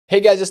Hey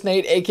guys, it's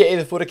Nate,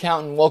 aka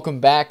TheFutAccountant. Welcome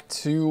back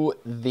to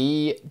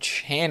the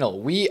channel.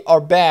 We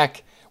are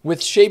back with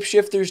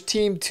Shapeshifters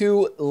Team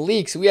 2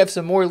 leaks. We have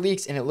some more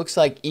leaks, and it looks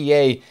like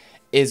EA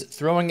is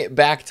throwing it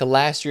back to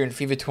last year in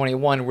FIFA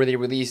 21, where they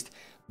released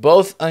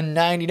both a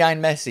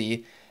 99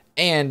 Messi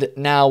and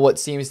now what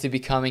seems to be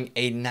becoming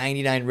a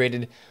 99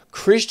 rated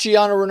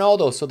Cristiano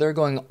Ronaldo. So they're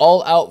going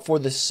all out for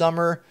the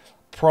summer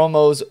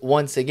promos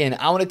once again.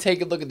 I want to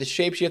take a look at the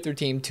Shapeshifter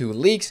Team 2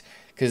 leaks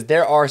because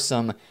there are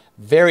some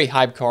very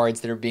hype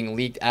cards that are being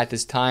leaked at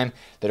this time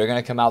that are going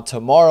to come out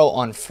tomorrow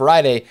on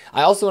Friday.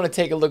 I also want to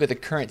take a look at the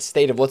current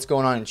state of what's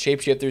going on in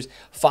Shapeshifters.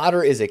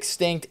 Fodder is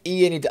extinct.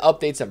 EA need to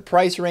update some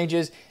price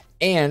ranges.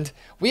 And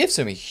we have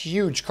some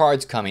huge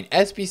cards coming.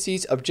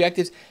 SBCs,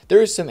 objectives,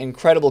 there is some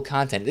incredible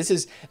content. This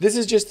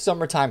is just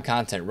summertime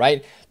content,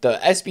 right? The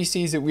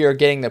SBCs that we are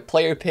getting, the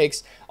player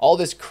picks, all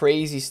this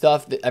crazy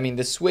stuff. I mean,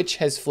 the switch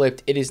has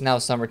flipped. It is now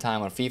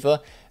summertime on FIFA.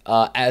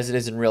 As it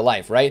is in real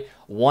life, right?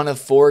 1 of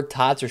 4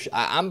 tots.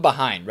 I'm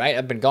behind, right?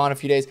 I've been gone a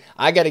few days.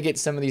 I got to get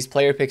some of these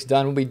player picks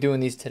done. We'll be doing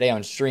these today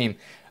on stream.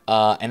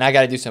 And I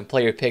got to do some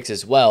player picks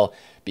as well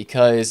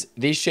because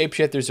these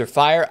Shapeshifters are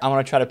fire. I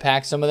want to try to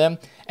pack some of them.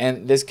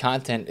 And this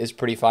content is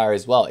pretty fire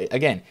as well.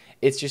 Again,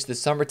 it's just the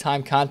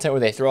summertime content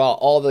where they throw out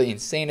all the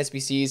insane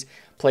SBCs,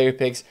 player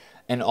picks,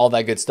 and all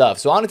that good stuff.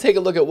 So I want to take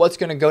a look at what's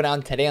going to go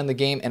down today on the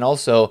game and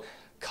also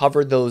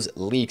cover those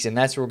leaks, and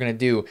that's what we're going to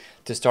do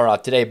to start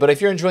off today. But if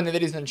you're enjoying the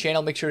videos on the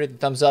channel, make sure to hit the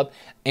thumbs up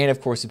and of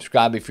course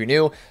subscribe if you're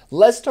new.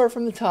 Let's start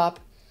from the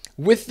top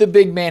with the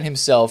big man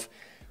himself,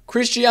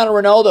 Cristiano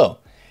Ronaldo.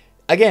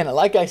 Again,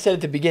 like I said at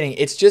the beginning,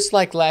 it's just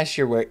like last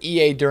year where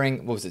EA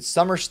during, what was it,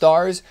 Summer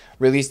Stars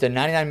released a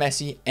 99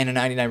 Messi and a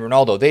 99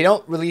 Ronaldo. They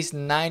don't release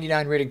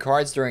 99 rated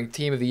cards during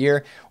Team of the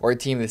Year or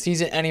Team of the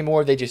Season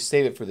anymore. They just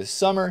save it for the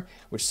summer,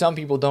 which some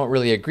people don't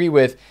really agree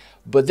with.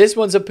 But this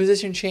one's a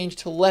position change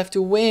to left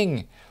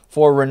wing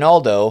for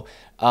Ronaldo.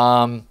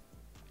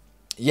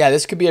 Yeah,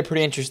 this could be a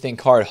pretty interesting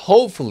card.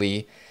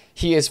 Hopefully,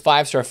 he is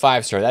 5-star,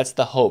 5-star. That's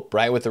the hope,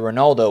 right? With the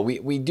Ronaldo.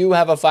 We do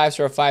have a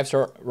 5-star,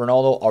 5-star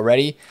Ronaldo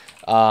already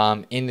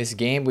in this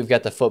game. We've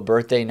got the Foot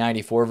Birthday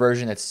 94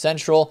 version that's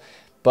central,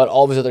 but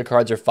all of his other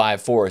cards are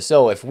 5-4.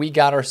 So if we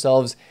got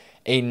ourselves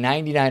a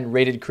 99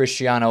 rated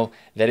Cristiano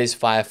that is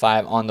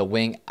 5-5 on the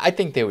wing, I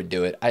think they would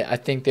do it. I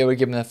think they would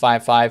give him the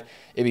 5-5.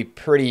 It'd be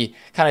pretty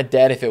kind of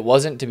dead if it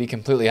wasn't, to be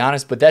completely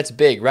honest, but that's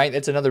big, right?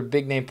 That's another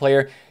big name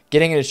player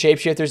getting into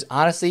Shapeshifters.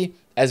 Honestly,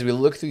 as we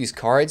look through these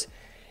cards,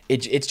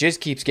 it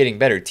just keeps getting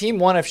better. Team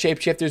 1 of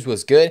Shapeshifters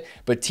was good,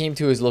 but Team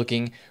 2 is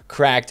looking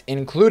cracked,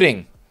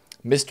 including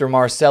Mr.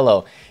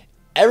 Marcelo.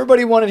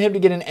 Everybody wanted him to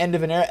get an end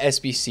of an era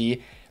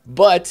SBC,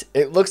 but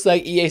it looks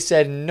like EA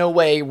said, no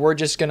way, we're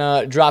just going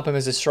to drop him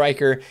as a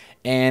striker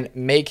and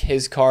make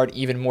his card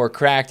even more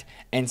cracked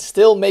and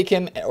still make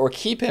him or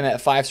keep him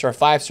at 5-star,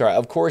 5-star.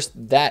 Of course,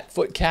 that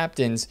Foot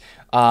Captain's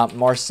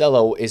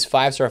Marcelo is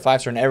 5-star,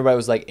 5-star, and everybody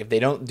was like, if they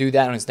don't do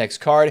that on his next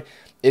card,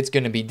 it's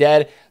going to be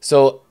dead.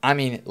 So, I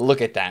mean,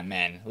 look at that,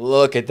 man.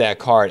 Look at that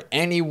card.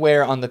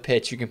 Anywhere on the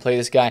pitch, you can play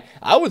this guy.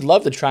 I would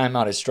love to try him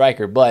out as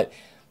striker, but,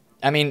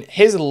 I mean,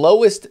 his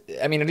lowest,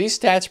 I mean, are these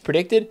stats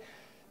predicted?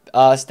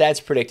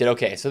 Stats predicted.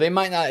 Okay, so they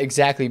might not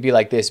exactly be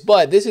like this,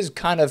 but this is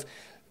kind of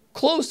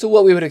close to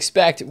what we would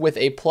expect with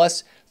a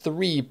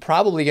 +3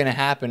 probably going to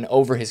happen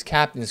over his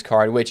captain's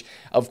card, which,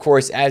 of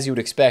course, as you would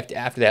expect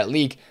after that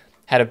leak,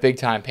 had a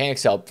big-time panic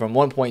sell from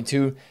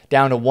 1.2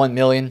 down to 1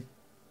 million.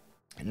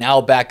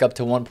 Now back up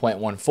to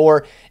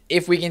 1.14.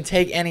 If we can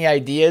take any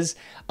ideas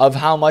of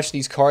how much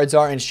these cards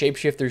are in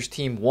Shapeshifters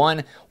Team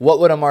 1, what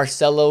would a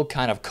Marcelo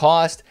kind of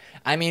cost?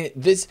 I mean,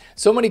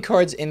 so many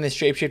cards in this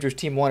Shapeshifters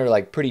Team 1 are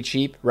like pretty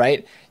cheap,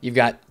 right? You've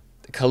got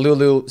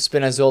Kalulu,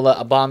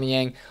 Spinazzola,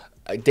 Aubameyang,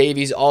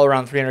 Davies all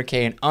around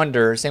 300k and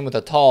under. Same with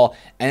Atal.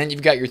 And then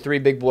you've got your 3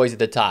 big boys at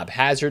the top,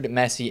 Hazard,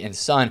 Messi, and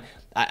Son.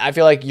 I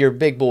feel like your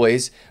big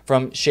boys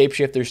from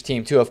Shapeshifters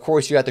Team 2, of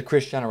course, you got the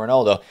Cristiano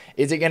Ronaldo.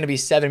 Is it going to be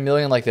 7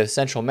 million like the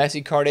Central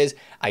Messi card is?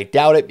 I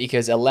doubt it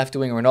because a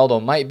left-wing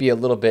Ronaldo might be a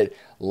little bit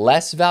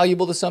less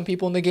valuable to some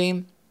people in the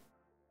game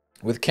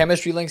with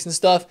chemistry links and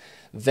stuff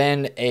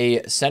than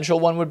a central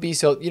one would be.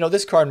 So, you know,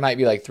 this card might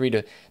be like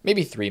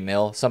 3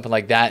 mil, something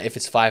like that. If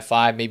it's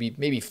 5-5,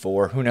 maybe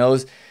 4, who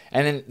knows?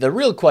 And then the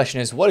real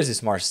question is, what is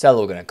this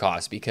Marcelo going to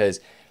cost?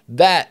 Because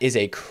that is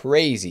a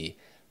crazy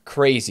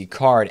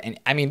card. And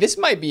I mean, this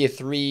might be a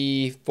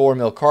 3-4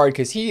 mil card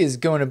because he is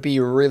going to be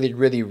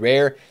really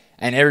rare,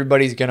 and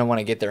everybody's going to want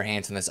to get their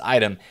hands on this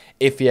item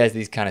if he has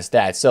these kind of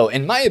stats. So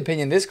in my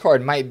opinion, this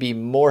card might be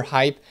more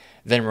hype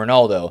than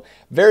Ronaldo.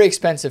 Very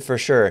expensive for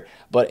sure,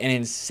 but an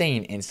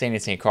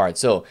insane card.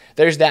 So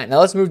there's that. Now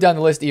let's move down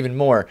the list even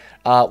more.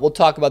 We'll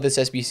talk about this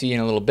SBC in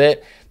a little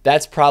bit.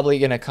 That's probably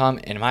going to come,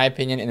 in my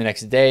opinion, in the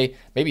next day,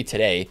 maybe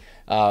today.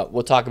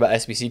 We'll talk about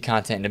SBC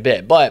content in a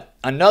bit. But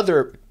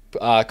another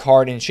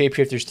card in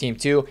Shapeshifters Team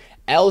 2,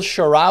 El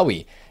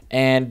Shaarawy.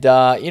 And,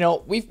 you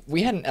know,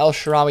 we had an El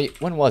Shaarawy,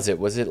 when was it?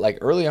 Was it like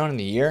early on in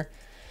the year?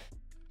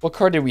 What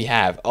card did we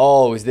have?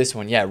 Oh, it was this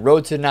one. Yeah,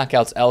 Road to the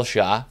Knockouts El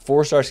Shah.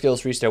 4-star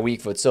skills, 3-star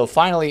weak foot. So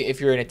finally, if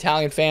you're an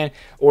Italian fan,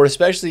 or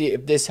especially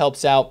if this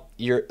helps out,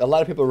 a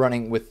lot of people are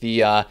running with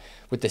the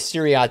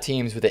Serie A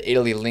teams with the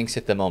Italy links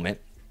at the moment.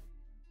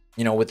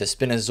 You know, with the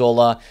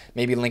Spinazzola,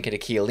 maybe link it to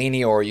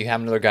Chiellini, or you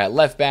have another guy at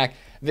left back.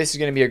 This is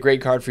going to be a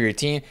great card for your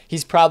team.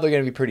 He's probably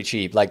going to be pretty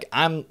cheap. Like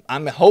I'm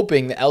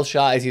hoping that El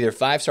Shah is either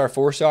 5-star,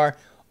 4-star,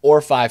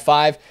 or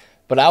 5-5.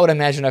 But I would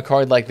imagine a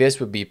card like this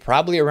would be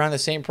probably around the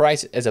same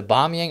price as a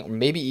Aubameyang, or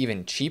maybe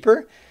even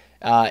cheaper.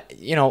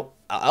 You know,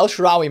 El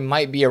Shaarawy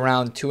might be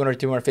around 200,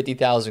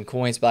 250,000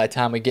 coins by the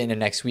time we get into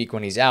next week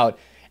when he's out.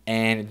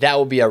 And that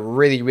will be a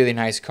really, really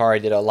nice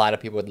card that a lot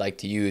of people would like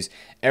to use.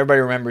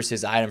 Everybody remembers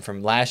his item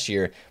from last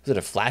year. Was it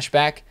a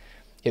flashback?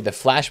 He had the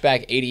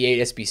flashback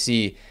 88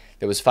 SBC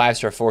that was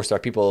 5-star, 4-star.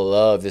 People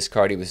love this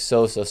card. He was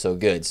so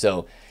good.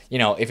 So, you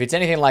know, if it's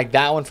anything like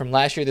that one from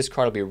last year, this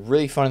card will be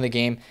really fun in the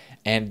game.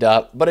 And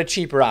but a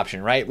cheaper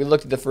option, right? We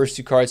looked at the first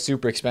two cards,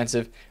 super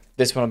expensive.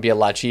 This one will be a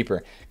lot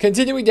cheaper.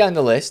 Continuing down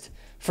the list,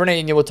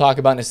 Fernandinho we'll talk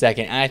about in a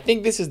second. And I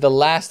think this is the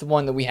last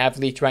one that we have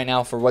leaked right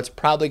now for what's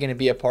probably going to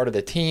be a part of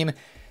the team.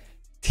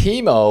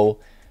 Timo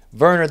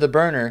Werner the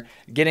Burner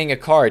getting a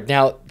card.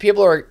 Now,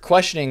 people are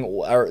questioning,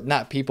 or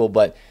not people,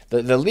 but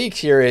the leaks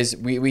here is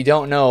we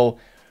don't know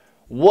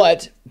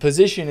what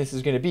position this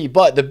is going to be.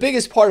 But the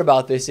biggest part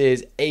about this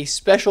is a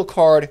special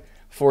card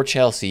for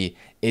Chelsea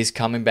is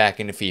coming back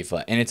into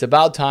FIFA. And it's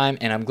about time,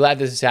 and I'm glad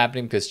this is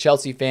happening because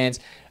Chelsea fans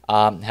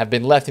have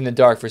been left in the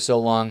dark for so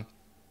long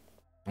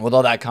with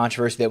all that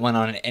controversy that went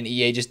on, and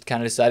EA just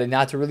kind of decided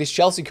not to release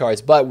Chelsea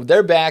cards. But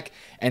they're back,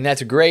 and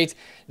that's great.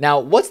 Now,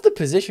 what's the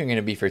position going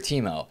to be for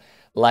Timo?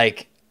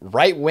 Like,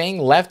 right wing,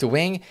 left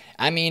wing?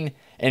 I mean,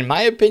 in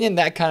my opinion,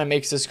 that kind of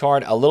makes this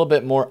card a little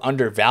bit more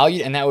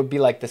undervalued, and that would be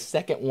like the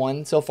second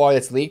one so far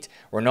that's leaked.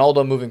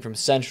 Ronaldo moving from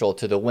central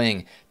to the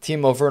wing.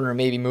 Timo Werner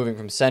maybe moving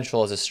from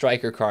central as a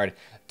striker card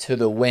to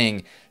the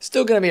wing.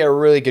 Still going to be a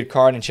really good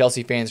card, and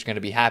Chelsea fans are going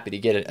to be happy to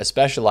get a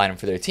special item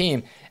for their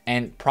team,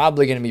 and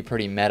probably going to be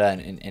pretty meta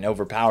and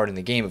overpowered in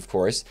the game, of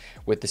course,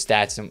 with the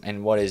stats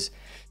and what his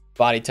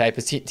body type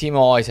is. Timo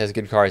always has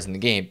good cards in the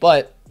game,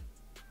 but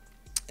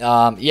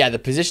yeah, the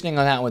positioning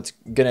on that one's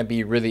going to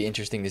be really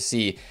interesting to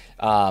see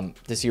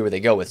where they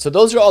go with. So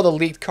those are all the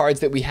leaked cards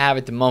that we have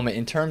at the moment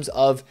in terms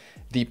of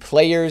the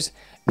players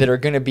that are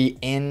going to be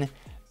in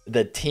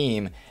the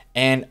team.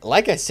 And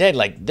like I said,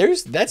 like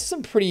that's a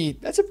pretty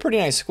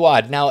nice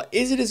squad. Now,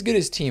 is it as good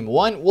as Team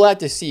 1? We'll have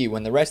to see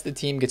when the rest of the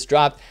team gets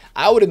dropped.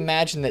 I would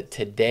imagine that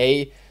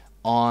today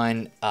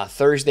on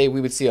Thursday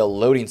we would see a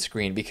loading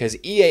screen because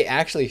EA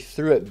actually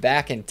threw it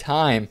back in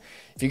time.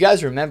 If you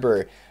guys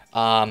remember,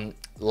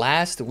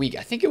 last week,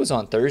 I think it was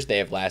on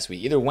Thursday of last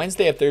week, either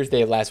Wednesday or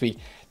Thursday of last week,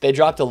 they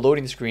dropped a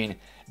loading screen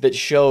that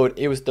showed,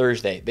 it was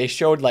Thursday. They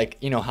showed, like,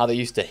 you know, how they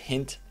used to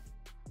hint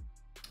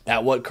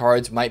at what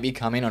cards might be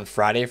coming on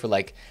Friday for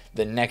like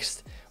the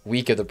next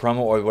week of the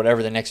promo or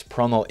whatever the next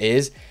promo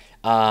is.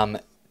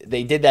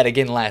 They did that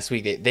again last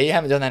week. They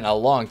haven't done that in a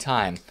long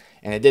time,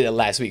 and they did it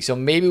last week. So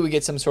maybe we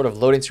get some sort of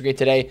loading screen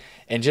today.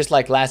 And just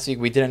like last week,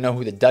 we didn't know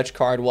who the Dutch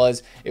card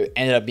was. It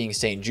ended up being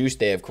St. Juice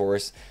Day, of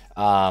course.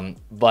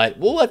 But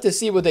we'll have to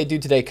see what they do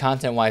today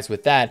content-wise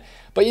with that.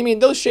 But you mean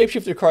those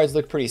shapeshifter cards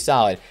look pretty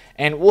solid.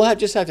 And we'll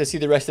just have to see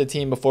the rest of the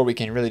team before we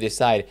can really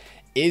decide,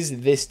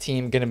 is this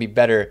team going to be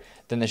better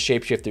than the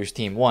Shapeshifters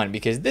Team 1?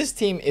 Because this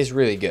team is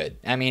really good.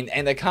 I mean,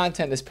 and the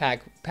content this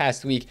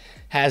past week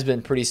has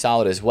been pretty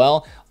solid as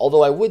well.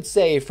 Although I would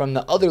say from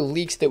the other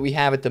leaks that we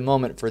have at the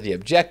moment for the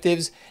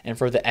objectives and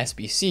for the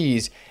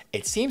SBCs,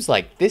 it seems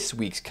like this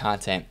week's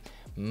content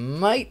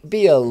might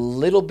be a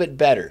little bit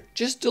better.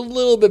 Just a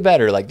little bit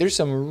better. Like there's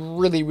some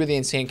really, really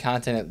insane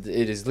content that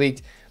it is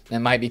leaked that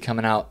might be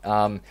coming out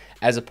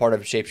as a part of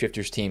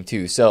Shapeshifters Team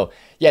 2. So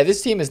yeah,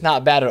 this team is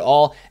not bad at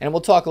all, and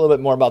we'll talk a little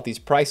bit more about these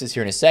prices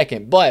here in a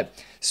second. But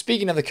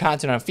speaking of the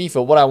content on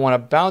FIFA, what I want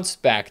to bounce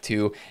back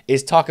to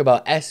is talk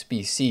about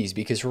SBCs,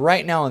 because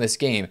right now in this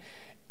game,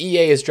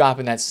 EA is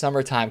dropping that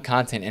summertime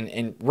content,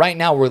 and right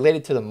now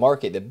related to the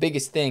market, the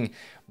biggest thing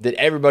that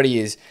everybody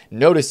is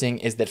noticing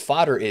is that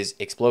fodder is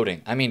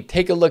exploding. I mean,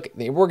 take a look.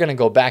 We're going to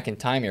go back in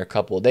time here a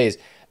couple of days.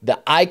 The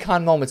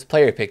Icon Moments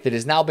player pick that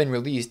has now been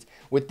released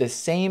with the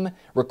same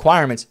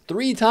requirements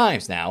 3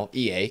 times now.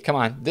 EA, come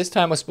on. This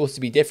time was supposed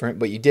to be different,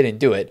 but you didn't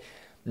do it.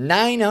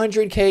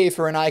 900K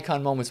for an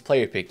Icon Moments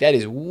player pick. That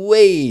is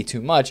way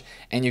too much,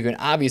 and you can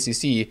obviously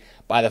see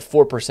by the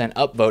 4%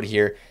 upvote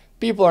here,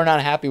 people are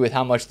not happy with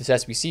how much this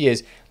SBC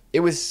is. It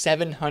was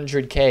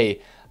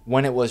 700K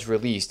when it was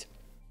released.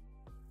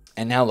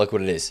 And now look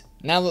what it is.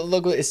 Now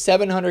look, it's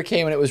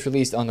 700K when it was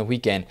released on the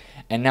weekend,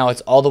 and now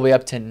it's all the way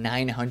up to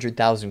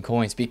 900,000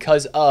 coins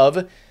because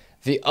of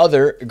the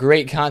other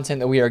great content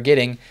that we are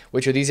getting,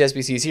 which are these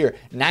SBCs here.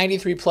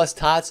 93 plus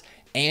tots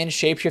and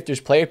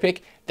Shapeshifters player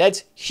pick.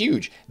 That's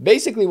huge.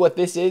 Basically what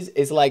this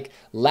is like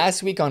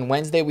last week on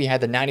Wednesday we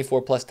had the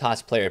 94 plus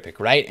tots player pick,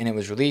 right? And it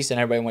was released and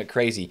everybody went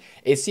crazy.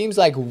 It seems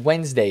like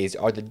Wednesdays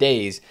are the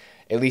days,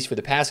 at least for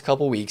the past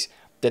couple weeks,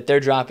 that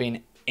they're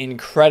dropping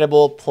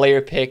incredible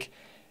player pick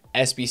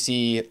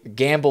SBC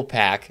gamble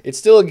pack. It's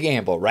still a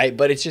gamble, right?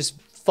 But it's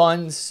just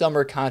fun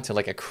summer content,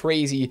 like a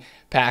crazy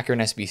packer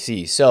and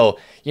SBC. So,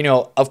 you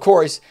know, of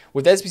course,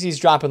 with SBCs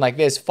dropping like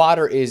this,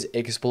 fodder is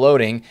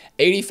exploding.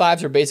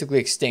 85s are basically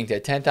extinct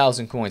at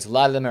 10,000 coins. A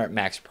lot of them are at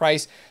max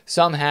price.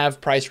 Some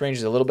have price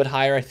ranges a little bit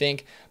higher, I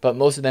think, but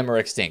most of them are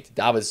extinct.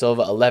 David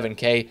Silva,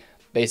 11K,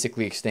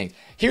 basically extinct.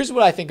 Here's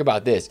what I think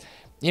about this.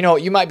 You know,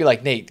 you might be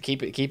like, Nate,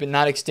 keep it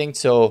not extinct.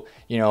 So,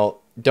 you know,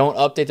 don't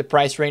update the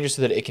price ranges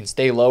so that it can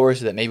stay lower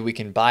so that maybe we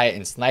can buy it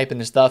and snipe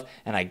and stuff.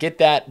 And I get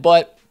that,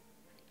 but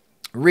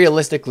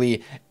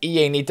realistically,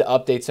 EA need to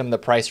update some of the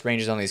price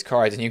ranges on these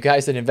cards. And you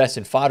guys that invest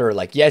in fodder are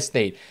like, yes,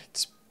 Nate,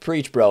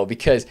 preach, bro,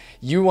 because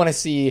you want to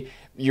see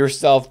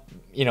yourself,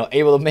 you know,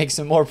 able to make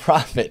some more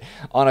profit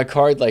on a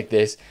card like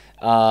this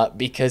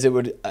because it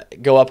would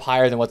go up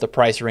higher than what the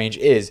price range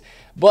is.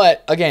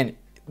 But again,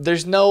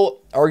 there's no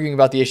arguing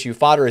about the issue.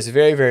 Fodder is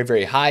very, very,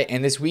 very high.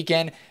 And this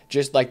weekend,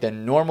 just like the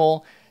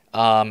normal,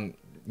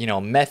 you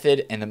know,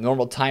 method and the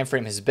normal time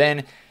frame has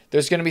been,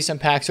 there's going to be some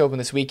packs open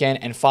this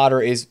weekend, and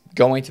fodder is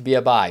going to be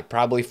a buy.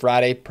 Probably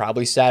Friday,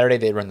 probably Saturday.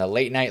 They run the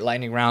late night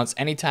lightning rounds.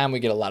 Anytime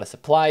we get a lot of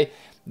supply,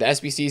 the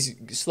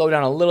SBCs slow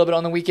down a little bit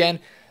on the weekend.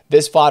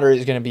 This fodder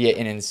is going to be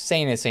an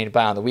insane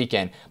buy on the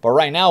weekend. But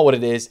right now, what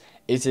it is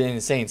an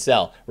insane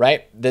sell,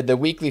 right? The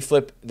weekly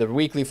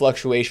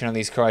fluctuation on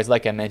these cards,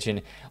 like I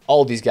mentioned,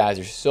 all these guys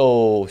are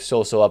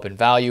so up in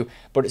value.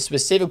 But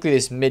specifically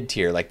this mid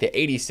tier, like the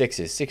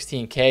 86s,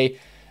 16K.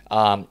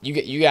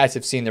 You guys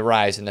have seen the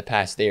rise in the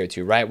past day or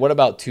two, right? What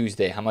about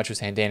Tuesday? How much was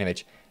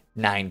Handanovic?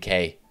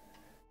 9K.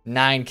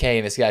 9K,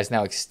 and this guy's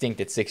now extinct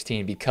at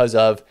 16 because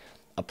of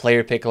a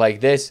player pick like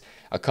this.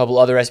 A couple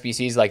other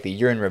SBCs like the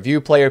year in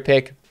review player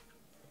pick.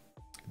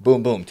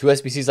 Boom, boom. 2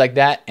 SBCs like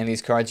that, and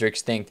these cards are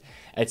extinct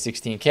at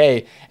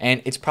 16K.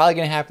 And it's probably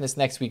going to happen this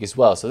next week as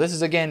well. So this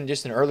is, again,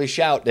 just an early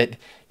shout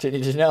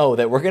to know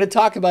that we're going to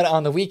talk about it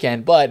on the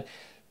weekend, but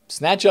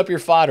snatch up your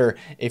fodder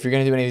if you're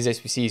going to do any of these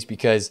SBCs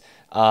because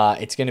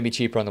it's going to be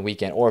cheaper on the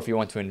weekend. Or if you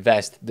want to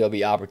invest, there'll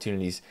be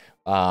opportunities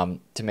to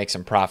make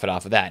some profit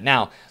off of that.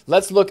 Now,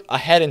 let's look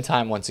ahead in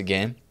time once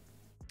again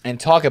and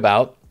talk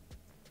about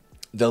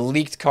the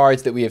leaked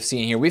cards that we have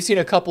seen here. We've seen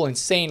a couple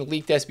insane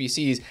leaked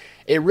SBCs.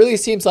 It really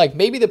seems like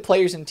maybe the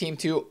players in Team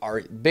 2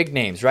 are big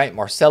names, right?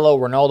 Marcelo,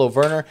 Ronaldo,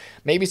 Werner.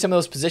 Maybe some of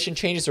those position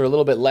changes are a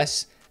little bit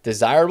less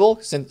desirable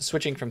since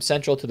switching from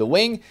central to the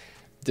wing,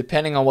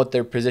 depending on what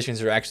their positions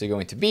are actually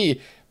going to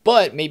be.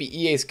 But maybe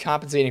EA is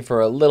compensating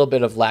for a little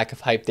bit of lack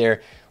of hype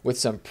there with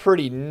some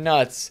pretty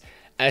nuts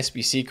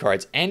SBC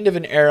cards. End of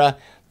an era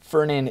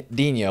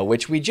Fernandinho,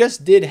 which we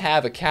just did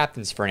have a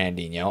captain's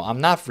Fernandinho.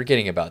 I'm not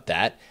forgetting about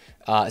that.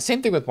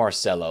 Same thing with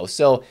Marcelo.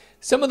 So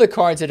some of the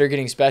cards that are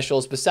getting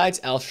specials,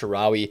 besides Al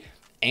Sharawi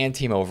and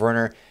Timo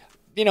Werner,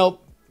 you know,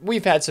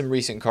 we've had some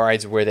recent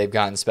cards where they've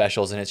gotten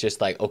specials, and it's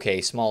just like,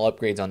 okay, small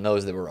upgrades on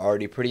those that were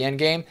already pretty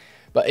endgame.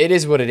 But it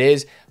is what it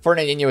is.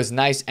 Fernandinho is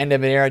nice. End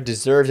of an era.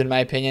 Deserved, in my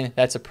opinion.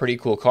 That's a pretty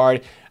cool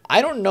card.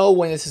 I don't know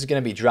when this is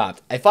going to be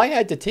dropped. If I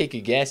had to take a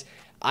guess,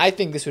 I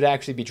think this would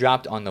actually be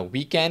dropped on the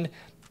weekend.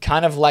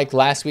 Kind of like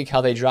last week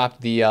how they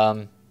dropped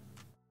the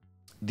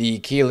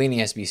Chiellini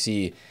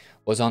SBC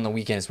was on the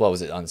weekend as well.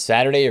 Was it on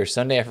Saturday or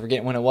Sunday? I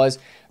forget when it was.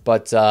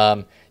 But,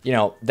 you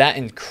know, that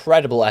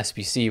incredible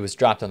SBC was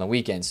dropped on the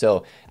weekend.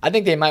 So I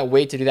think they might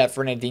wait to do that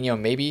Fernandinho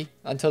maybe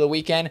until the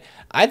weekend.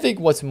 I think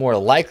what's more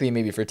likely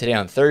maybe for today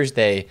on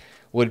Thursday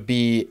would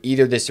be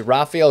either this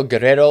Rafael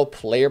Guerrero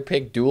player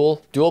pick,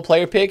 dual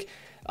player pick,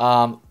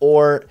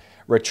 or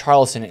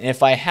Richarlison. And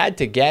if I had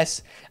to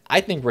guess, I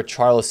think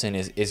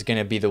Richarlison is going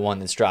to be the one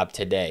that's dropped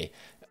today.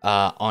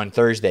 On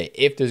Thursday,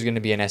 if there's going to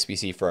be an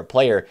SBC for a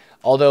player.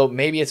 Although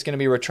maybe it's going to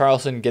be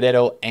Richarlison,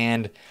 Guerrero,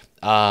 and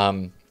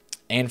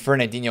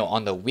Fernandinho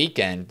on the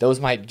weekend. Those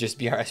might just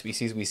be our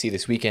SBCs we see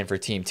this weekend for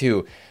Team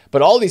 2.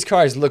 But all these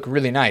cards look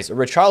really nice.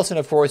 Richarlison,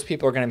 of course,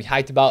 people are going to be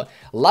hyped about.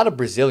 A lot of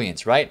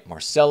Brazilians, right?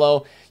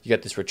 Marcelo, you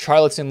got this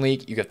Richarlison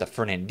leak, you got the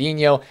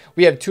Fernandinho.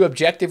 We have 2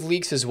 objective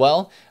leaks as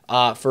well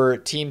for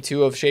Team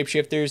 2 of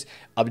Shapeshifters.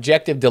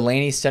 Objective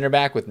Delaney, center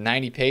back with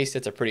 90 pace.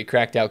 That's a pretty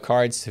cracked out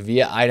card.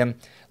 Sevilla item.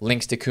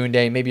 Links to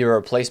Koundé, maybe a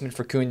replacement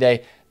for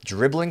Koundé.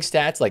 Dribbling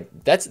stats, like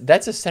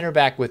that's a center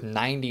back with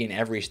 90 in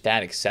every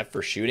stat except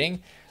for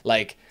shooting.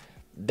 Like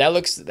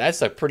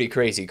that's a pretty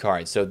crazy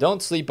card. So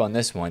don't sleep on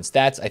this one.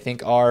 Stats I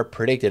think are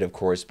predicted, of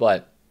course,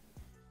 but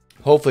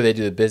hopefully they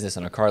do the business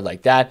on a card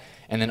like that.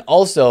 And then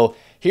also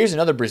here's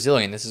another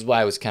Brazilian. This is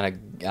why I was kind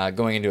of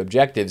going into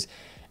objectives.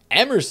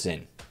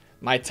 Emerson,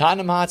 my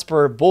Tottenham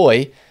Hotspur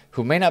boy,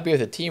 who may not be with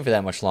the team for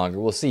that much longer.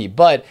 We'll see.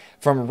 But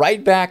from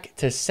right back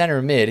to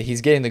center mid, he's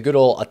getting the good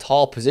old a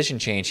tall position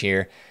change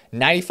here.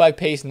 95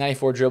 pace,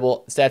 94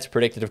 dribble. Stats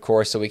predicted, of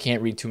course, so we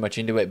can't read too much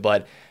into it.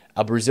 But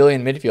a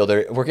Brazilian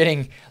midfielder. We're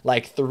getting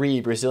like 3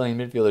 Brazilian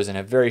midfielders in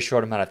a very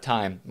short amount of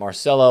time.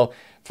 Marcelo,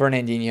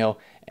 Fernandinho,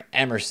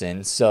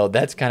 Emerson. So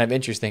that's kind of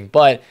interesting.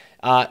 But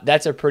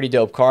that's a pretty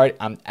dope card.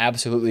 I'm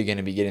absolutely going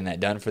to be getting that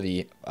done for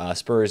the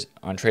Spurs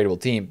untradeable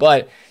team.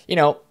 But, you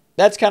know,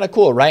 that's kind of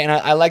cool, right? And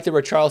I like the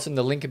Richarlison,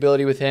 the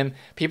linkability with him.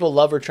 People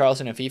love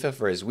Richarlison in FIFA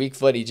for his weak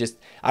foot.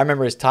 I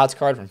remember his TOTS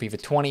card from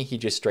FIFA 20. He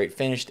just straight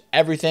finished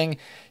everything.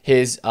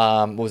 His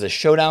was a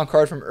showdown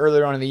card from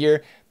earlier on in the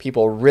year.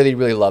 People really,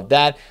 really love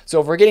that.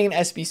 So if we're getting an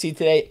SBC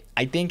today,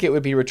 I think it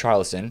would be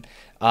Richarlison.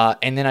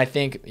 And then I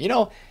think,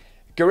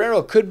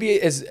 Guerrero could be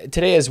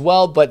today as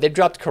well, but they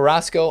dropped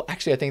Carrasco.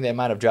 Actually, I think they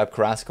might have dropped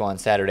Carrasco on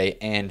Saturday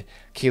and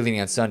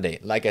Chiellini on Sunday.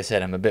 Like I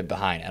said, I'm a bit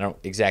behind. I don't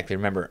exactly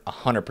remember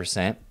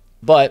 100%,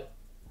 but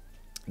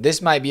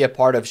this might be a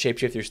part of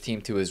Shapeshifters team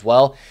 2 as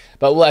well,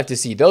 but we'll have to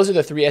see. Those are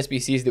the 3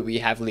 SBCs that we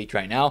have leaked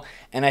right now,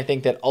 and I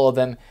think that all of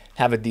them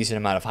have a decent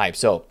amount of hype,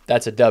 so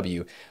that's a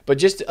W. But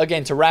just,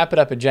 again, to wrap it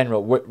up in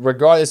general,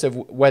 regardless of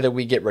whether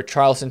we get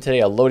Richarlison today,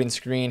 a loading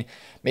screen,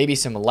 maybe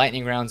some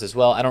lightning rounds as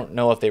well. I don't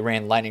know if they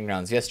ran lightning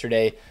rounds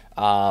yesterday.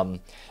 I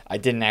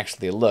didn't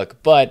actually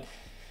look, but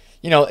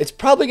it's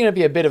probably going to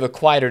be a bit of a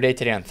quieter day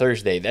today on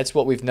Thursday. That's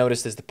what we've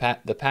noticed as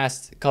the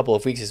past couple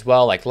of weeks as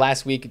well. Like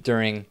last week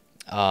during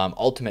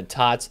Ultimate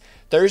Tots,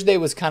 Thursday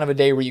was kind of a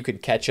day where you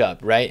could catch up,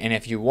 right? And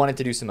if you wanted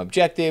to do some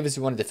objectives,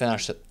 you wanted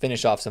to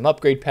finish off some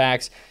upgrade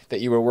packs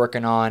that you were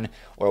working on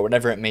or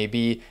whatever it may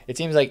be, it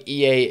seems like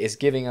EA is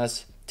giving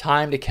us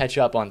time to catch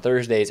up on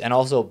Thursdays and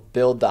also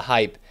build the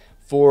hype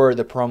for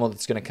the promo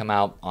that's going to come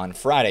out on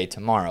Friday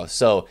tomorrow.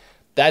 So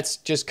that's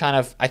just kind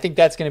of, I think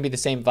that's going to be the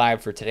same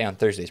vibe for today on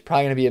Thursday. It's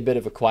probably going to be a bit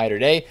of a quieter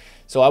day,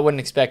 so I wouldn't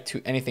expect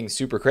anything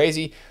super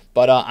crazy,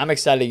 but I'm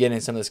excited to get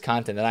in some of this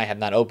content that I have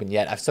not opened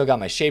yet. I've still got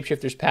my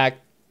Shapeshifters pack.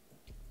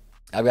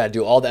 I've got to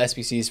do all the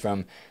SBCs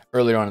from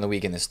earlier on in the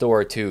week in the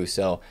store too,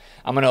 so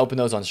I'm going to open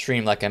those on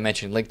stream like I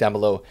mentioned, link down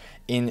below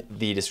in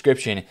the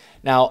description.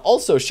 Now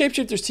also,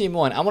 Shapeshifters Team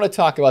 1, I want to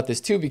talk about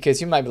this too because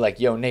you might be like,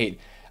 yo Nate,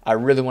 I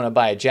really want to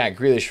buy a Jack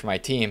Grealish for my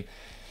team.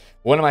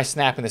 When am I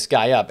snapping this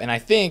guy up? And I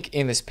think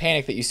in this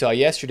panic that you saw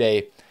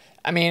yesterday,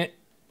 I mean,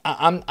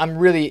 I'm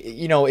really,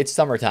 it's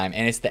summertime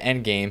and it's the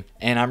end game,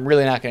 and I'm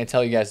really not going to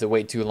tell you guys to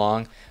wait too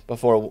long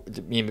before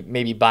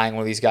maybe buying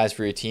one of these guys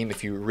for your team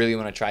if you really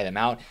want to try them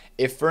out.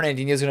 If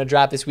Fernandinho's going to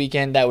drop this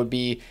weekend, that would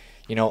be,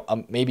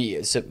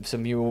 maybe some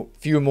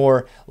few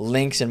more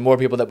links and more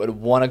people that would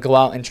want to go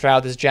out and try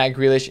out this Jack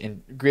Grealish.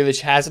 And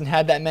Grealish hasn't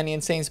had that many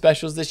insane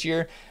specials this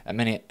year,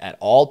 many at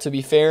all, to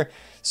be fair.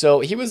 So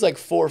he was like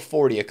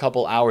 440 a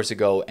couple hours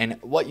ago, and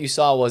what you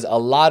saw was a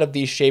lot of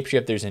these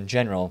Shapeshifters in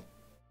general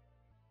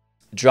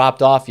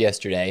dropped off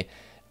yesterday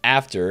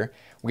after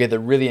we had the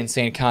really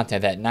insane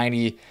content, that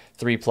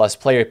 93 plus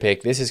player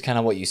pick. This is kind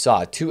of what you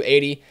saw,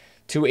 280,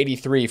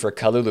 283 for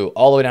Kalulu,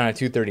 all the way down to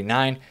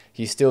 239.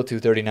 He's still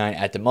 239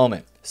 at the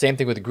moment. Same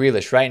thing with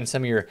Grealish, right? And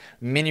some of your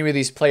mini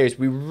release players,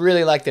 we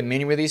really like the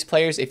mini release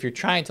players. If you're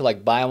trying to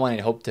like buy one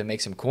and hope to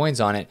make some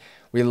coins on it,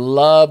 we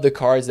love the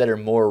cards that are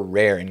more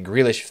rare, and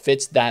Grealish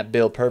fits that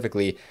bill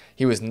perfectly.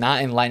 He was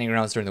not in lightning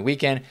rounds during the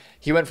weekend.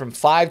 He went from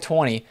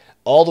 520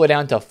 all the way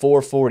down to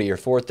 440 or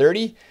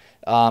 430,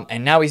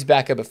 and now he's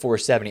back up at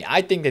 470.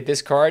 I think that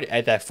this card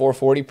at that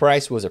 440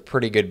 price was a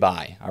pretty good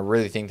buy. I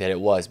really think that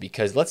it was,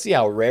 because let's see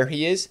how rare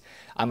he is.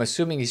 I'm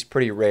assuming he's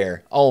pretty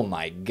rare. Oh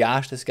my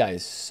gosh, this guy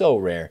is so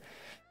rare.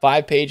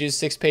 5 pages,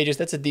 6 pages,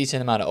 that's a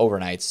decent amount of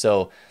overnights.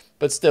 So,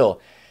 but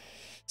still,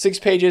 6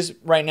 pages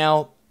right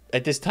now,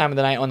 at this time of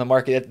the night on the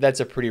market, that's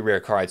a pretty rare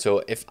card.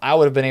 So if I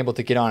would have been able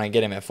to get on and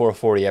get him at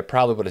 440, I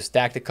probably would have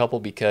stacked a couple,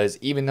 because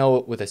even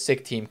though with a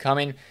sick team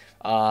coming,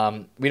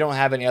 we don't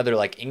have any other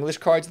like English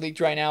cards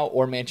leaked right now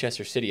or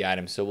Manchester City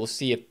items. So we'll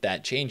see if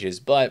that changes.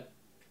 But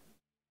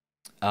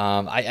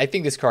I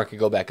think this card could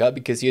go back up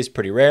because he is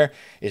pretty rare.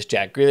 It's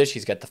Jack Grealish.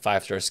 He's got the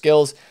 5-star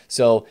skills.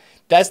 So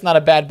that's not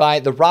a bad buy.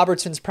 The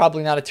Robertson's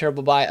probably not a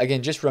terrible buy.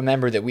 Again, just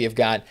remember that we have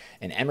got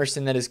an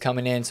Emerson that is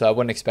coming in, so I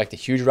wouldn't expect a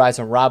huge rise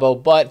on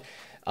Robbo, but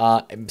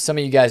some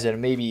of you guys that have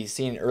maybe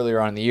seen it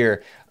earlier on in the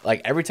year,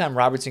 like every time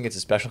Robertson gets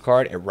a special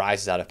card, it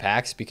rises out of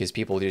packs because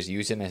people just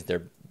use him as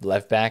their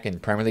left back in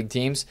Premier League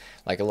teams,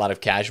 like a lot of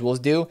casuals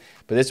do.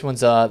 But this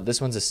one's a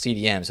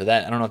CDM, so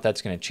that I don't know if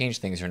that's going to change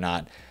things or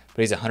not.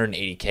 But he's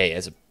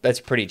 180K. That's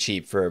pretty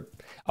cheap for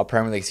a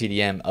Premier League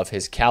CDM of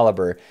his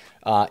caliber.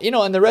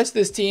 And the rest of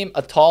this team,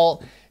 a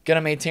tall,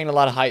 gonna maintain a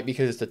lot of hype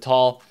because it's a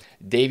tall.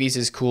 Davies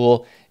is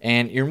cool,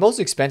 and your most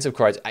expensive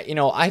cards,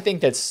 I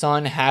think that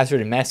Son, Hazard,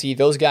 and Messi,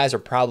 those guys are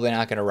probably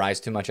not going to rise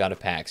too much out of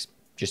packs.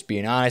 Just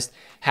being honest.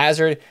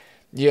 Hazard,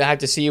 you have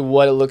to see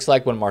what it looks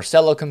like when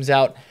Marcelo comes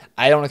out.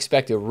 I don't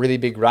expect a really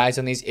big rise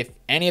on these. If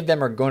any of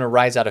them are going to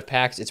rise out of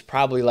packs, it's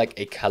probably like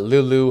a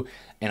Kalulu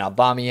and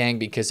Aubameyang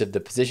because of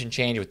the position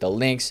change with the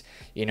links.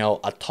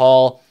 A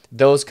tall,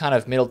 those kind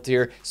of middle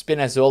tier.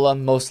 Spinazzola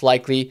most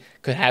likely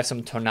could have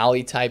some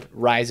Tonali type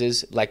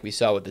rises like we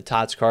saw with the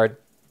Tots card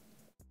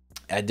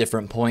at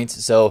different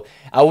points. So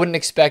I wouldn't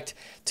expect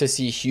to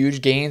see huge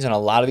gains on a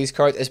lot of these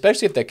cards,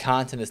 especially if the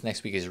content this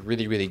next week is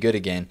really, really good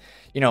again.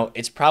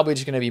 It's probably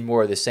just going to be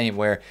more of the same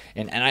where,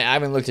 and I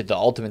haven't looked at the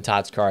Ultimate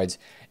Tots cards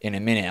in a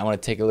minute. I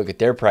want to take a look at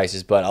their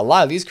prices, but a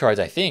lot of these cards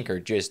I think are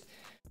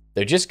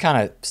they're just kind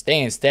of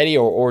staying steady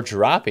or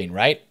dropping,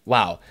 right?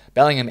 Wow.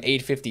 Bellingham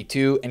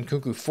 852, and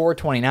Nkunku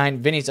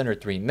 429, Vinny's under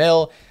 3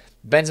 mil.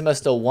 Benzema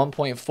still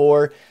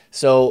 1.4.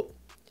 So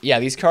yeah,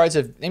 these cards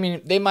have, I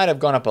mean, they might have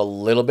gone up a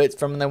little bit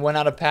from when they went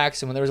out of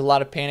packs and when there was a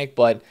lot of panic,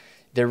 but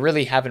they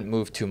really haven't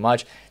moved too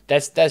much.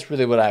 That's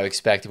really what I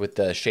expected with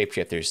the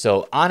Shapeshifters.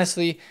 So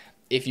honestly,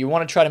 if you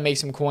want to try to make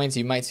some coins,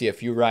 you might see a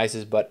few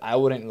rises, but I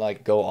wouldn't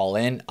like go all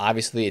in.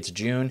 Obviously, it's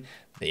June,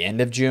 the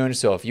end of June.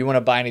 So if you want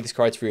to buy any of these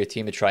cards for your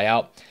team to try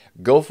out,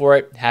 go for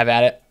it, have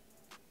at it,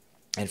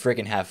 and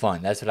freaking have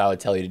fun. That's what I would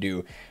tell you to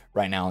do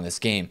right now in this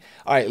game.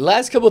 All right,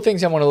 last couple of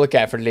things I want to look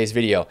at for today's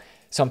video.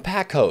 Some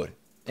pack code.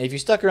 If you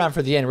stuck around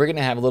for the end, we're going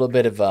to have a little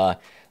bit of, I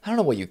don't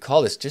know what you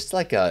call this, just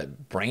like a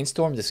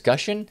brainstorm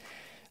discussion.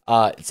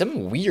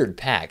 Some weird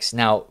packs.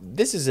 Now,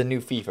 this is a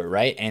new FIFA,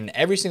 right? And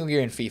every single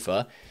year in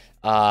FIFA,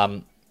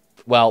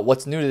 well,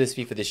 what's new to this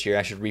FIFA this year,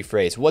 I should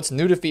rephrase. What's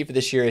new to FIFA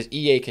this year is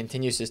EA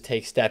continues to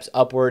take steps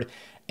upward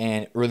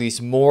and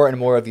release more and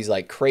more of these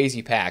like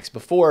crazy packs.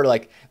 Before,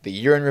 like the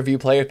year in review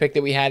player pick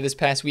that we had this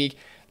past week,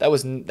 that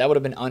would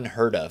have been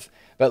unheard of.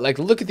 But like,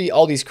 look at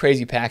all these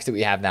crazy packs that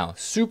we have now.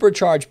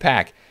 Supercharged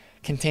pack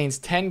contains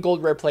 10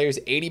 gold rare players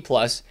 80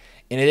 plus,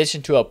 in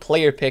addition to a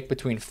player pick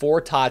between 4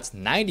 tots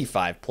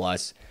 95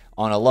 plus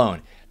on a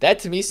loan. That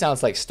to me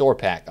sounds like store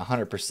pack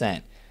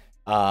 100%.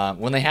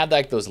 When they have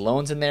like those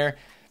loans in there,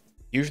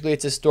 usually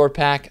it's a store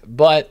pack,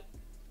 but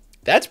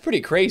that's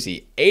pretty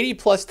crazy. 80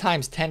 plus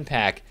times 10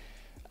 pack.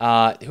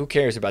 Who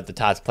cares about the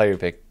tots player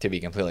pick, to be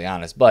completely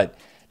honest, but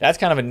that's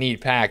kind of a neat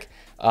pack.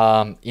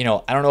 You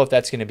know, I don't know if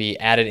that's going to be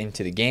added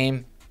into the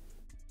game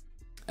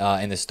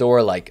in the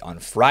store like on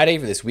Friday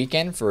for this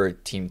weekend for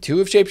Team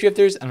 2 of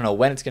Shapeshifters. I don't know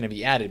when it's going to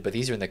be added, but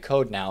these are in the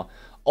code now.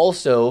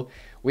 Also,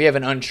 we have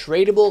an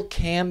untradeable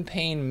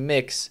campaign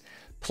mix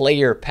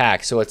player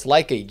pack. So it's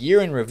like a year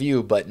in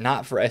review, but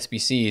not for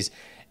SBCs.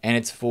 And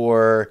it's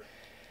for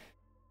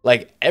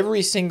like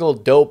every single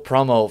dope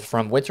promo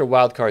from Winter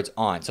Wildcards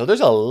on. So there's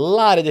a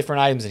lot of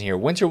different items in here.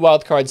 Winter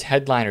Wildcards,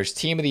 Headliners,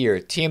 Team of the Year,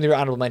 Team of the Year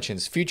Honorable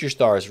Mentions, Future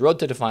Stars, Road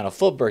to the Final,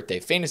 Foot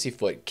Birthday, Fantasy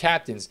Foot,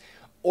 Captains,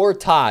 or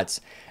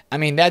Tots. I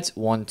mean, that's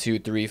 1, 2,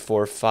 3,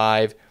 4,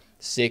 5,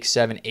 6,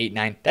 7, 8,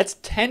 9. That's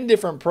 10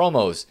 different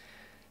promos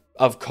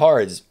of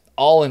cards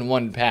all in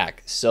one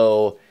pack.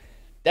 So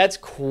that's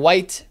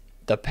quite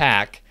the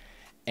pack.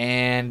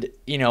 And,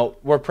 you know,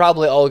 we're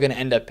probably all going to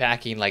end up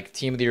packing like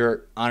Team of the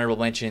Year Honorable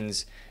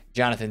Mentions,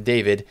 Jonathan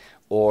David,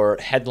 or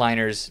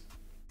Headliners,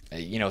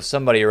 you know,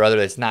 somebody or other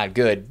that's not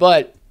good.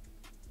 But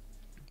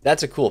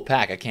that's a cool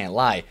pack, I can't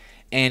lie.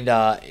 And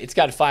it's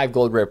got 5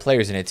 gold rare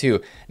players in it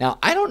too. Now,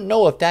 I don't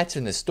know if that's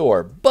in the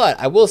store, but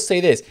I will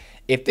say this.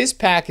 If this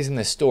pack is in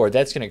the store,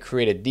 that's going to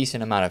create a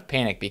decent amount of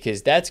panic,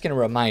 because that's going to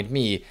remind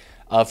me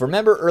of,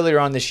 remember earlier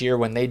on this year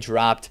when they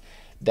dropped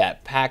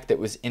that pack that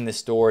was in the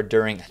store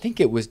during, I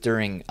think it was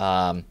during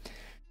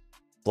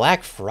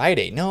Black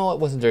Friday. No, it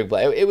wasn't during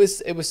Black. It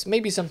was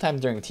maybe sometime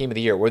during Team of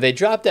the Year, where they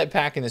dropped that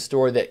pack in the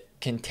store that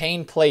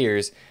contained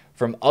players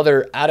from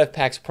other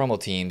out-of-packs promo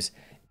teams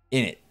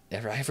in it.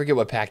 I forget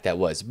what pack that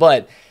was.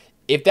 But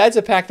if that's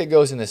a pack that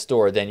goes in the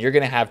store, then you're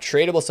going to have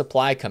tradable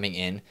supply coming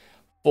in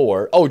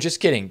for... Oh,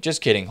 just kidding.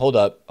 Just kidding. Hold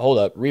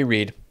up.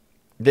 Reread.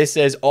 This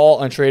says all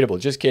untradeable.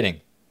 Just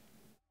kidding.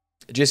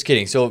 Just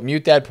kidding. So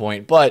mute that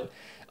point. But,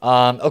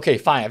 okay,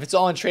 fine. If it's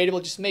all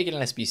untradeable, just make it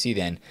an SBC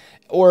then.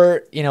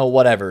 Or, you know,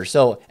 whatever.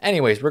 So,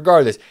 anyways,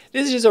 regardless,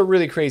 this is just a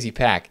really crazy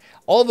pack.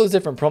 All those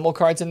different promo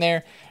cards in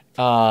there,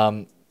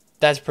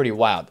 that's pretty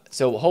wild.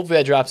 So hopefully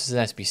that drops as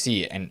an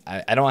SBC, and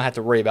I don't have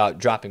to worry about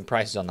dropping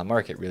prices on the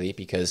market, really,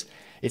 because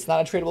it's not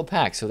a tradable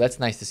pack. So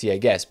that's nice to see, I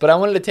guess. But I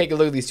wanted to take a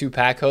look at these 2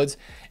 pack codes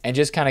and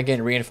just kind of,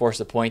 again, reinforce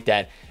the point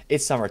that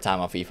it's summertime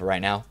on FIFA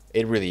right now.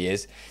 It really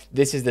is.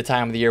 This is the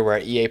time of the year where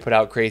EA put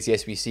out crazy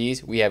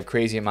SBCs. We have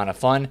crazy amount of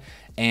fun,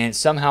 and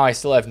somehow I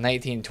still have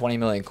 19, 20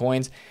 million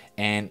coins,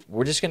 and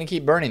we're just going to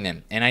keep burning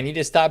them. And I need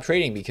to stop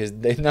trading because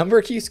the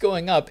number keeps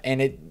going up,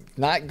 and it's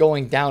not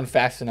going down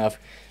fast enough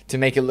to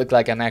make it look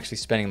like I'm actually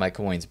spending my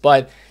coins.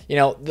 But, you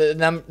know,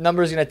 the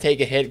number is going to take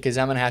a hit because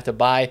I'm going to have to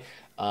buy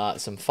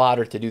some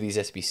fodder to do these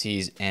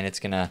SBCs, and it's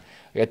going to,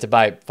 I got to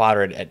buy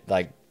fodder at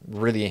like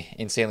really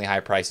insanely high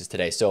prices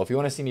today. So if you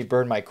want to see me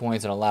burn my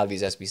coins on a lot of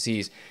these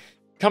SBCs,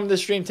 come to the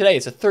stream today.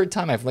 It's the 3rd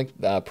time I've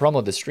linked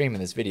promoted the stream in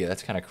this video.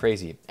 That's kind of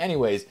crazy.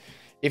 Anyways,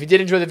 if you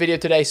did enjoy the video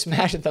today,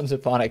 smash a thumbs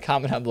up on it,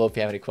 comment down below if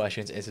you have any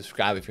questions, and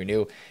subscribe if you're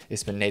new.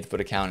 It's been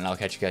TheFutAccountant, and I'll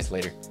catch you guys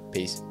later.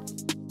 Peace.